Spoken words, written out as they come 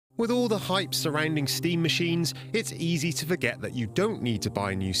With all the hype surrounding Steam machines, it's easy to forget that you don't need to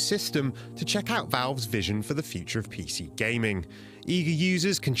buy a new system to check out Valve's vision for the future of PC gaming. Eager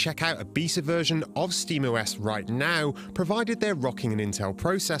users can check out a beta version of SteamOS right now, provided they're rocking an Intel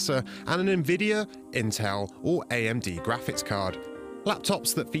processor and an Nvidia, Intel, or AMD graphics card.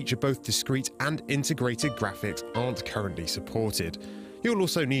 Laptops that feature both discrete and integrated graphics aren't currently supported. You'll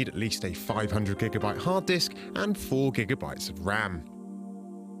also need at least a 500GB hard disk and 4GB of RAM.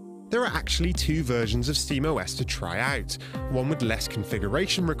 There are actually two versions of SteamOS to try out, one with less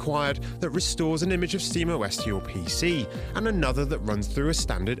configuration required that restores an image of SteamOS to your PC, and another that runs through a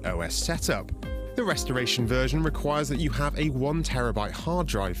standard OS setup. The restoration version requires that you have a 1TB hard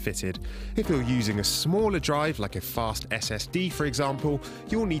drive fitted. If you're using a smaller drive, like a fast SSD for example,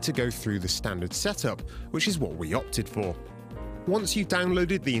 you'll need to go through the standard setup, which is what we opted for. Once you've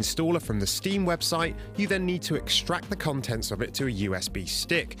downloaded the installer from the Steam website, you then need to extract the contents of it to a USB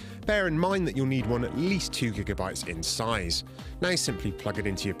stick. Bear in mind that you'll need one at least 2GB in size. Now simply plug it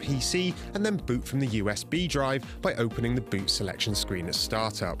into your PC and then boot from the USB drive by opening the boot selection screen at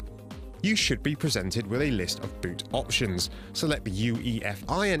startup. You should be presented with a list of boot options. Select the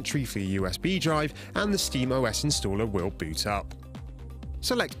UEFI entry for your USB drive and the SteamOS installer will boot up.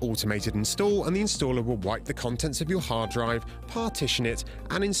 Select Automated Install and the installer will wipe the contents of your hard drive, partition it,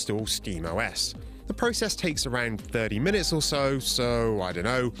 and install SteamOS. The process takes around 30 minutes or so I don't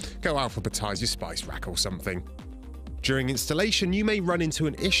know, go alphabetize your spice rack or something. During installation, you may run into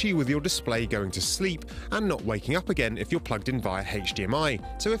an issue with your display going to sleep and not waking up again if you're plugged in via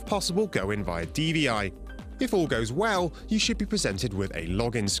HDMI, so if possible, go in via DVI. If all goes well, you should be presented with a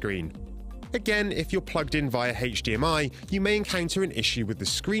login screen. Again, if you're plugged in via HDMI, you may encounter an issue with the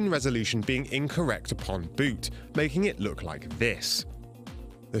screen resolution being incorrect upon boot, making it look like this.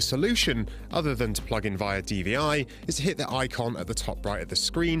 The solution, other than to plug in via DVI, is to hit the icon at the top right of the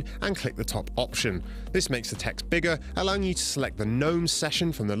screen and click the top option. This makes the text bigger, allowing you to select the GNOME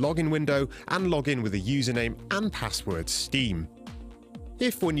session from the login window and log in with the username and password Steam.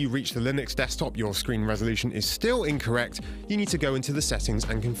 If when you reach the Linux desktop your screen resolution is still incorrect, you need to go into the settings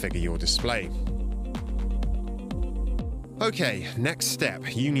and configure your display. Okay, next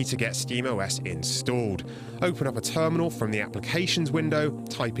step, you need to get SteamOS installed. Open up a terminal from the Applications window,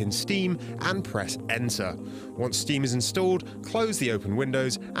 type in Steam, and press Enter. Once Steam is installed, close the open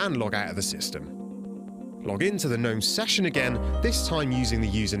windows and log out of the system. Log into the GNOME session again, this time using the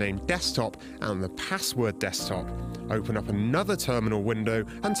username desktop and the password desktop. Open up another terminal window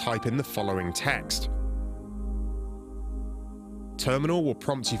and type in the following text. Terminal will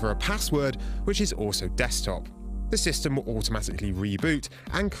prompt you for a password, which is also desktop. The system will automatically reboot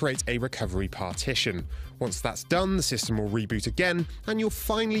and create a recovery partition. Once that's done, the system will reboot again, and you'll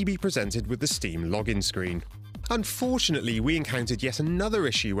finally be presented with the Steam login screen. Unfortunately, we encountered yet another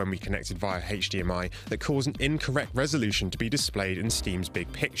issue when we connected via HDMI that caused an incorrect resolution to be displayed in Steam's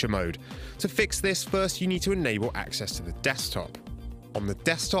Big Picture mode. To fix this, first you need to enable access to the desktop. On the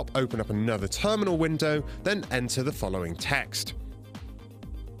desktop, open up another terminal window, then enter the following text.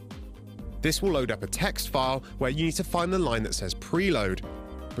 This will load up a text file where you need to find the line that says preload.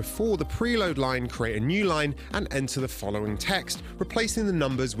 Before the preload line, create a new line and enter the following text, replacing the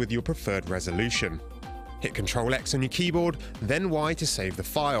numbers with your preferred resolution. Hit Ctrl-X on your keyboard, then Y to save the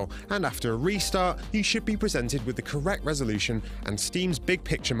file, and after a restart, you should be presented with the correct resolution and Steam's Big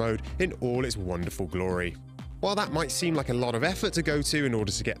Picture mode in all its wonderful glory. While that might seem like a lot of effort to go to in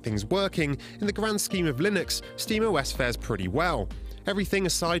order to get things working, in the grand scheme of Linux, SteamOS fares pretty well. Everything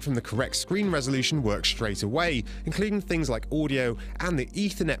aside from the correct screen resolution works straight away, including things like audio and the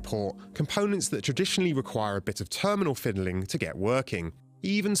Ethernet port, components that traditionally require a bit of terminal fiddling to get working.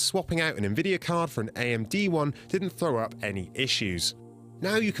 Even swapping out an Nvidia card for an AMD one didn't throw up any issues.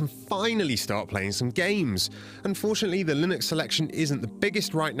 Now you can finally start playing some games. Unfortunately, the Linux selection isn't the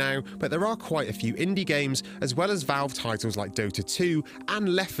biggest right now, but there are quite a few indie games, as well as Valve titles like Dota 2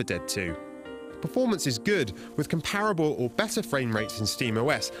 and Left 4 Dead 2. Performance is good, with comparable or better frame rates in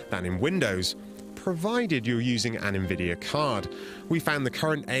SteamOS than in Windows, provided you're using an Nvidia card. We found the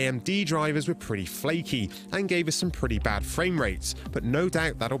current AMD drivers were pretty flaky and gave us some pretty bad frame rates, but no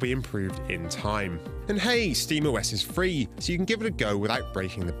doubt that'll be improved in time. And hey, SteamOS is free, so you can give it a go without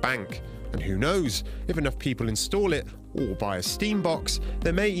breaking the bank. And who knows, if enough people install it or buy a Steam box,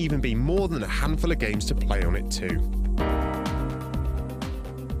 there may even be more than a handful of games to play on it too.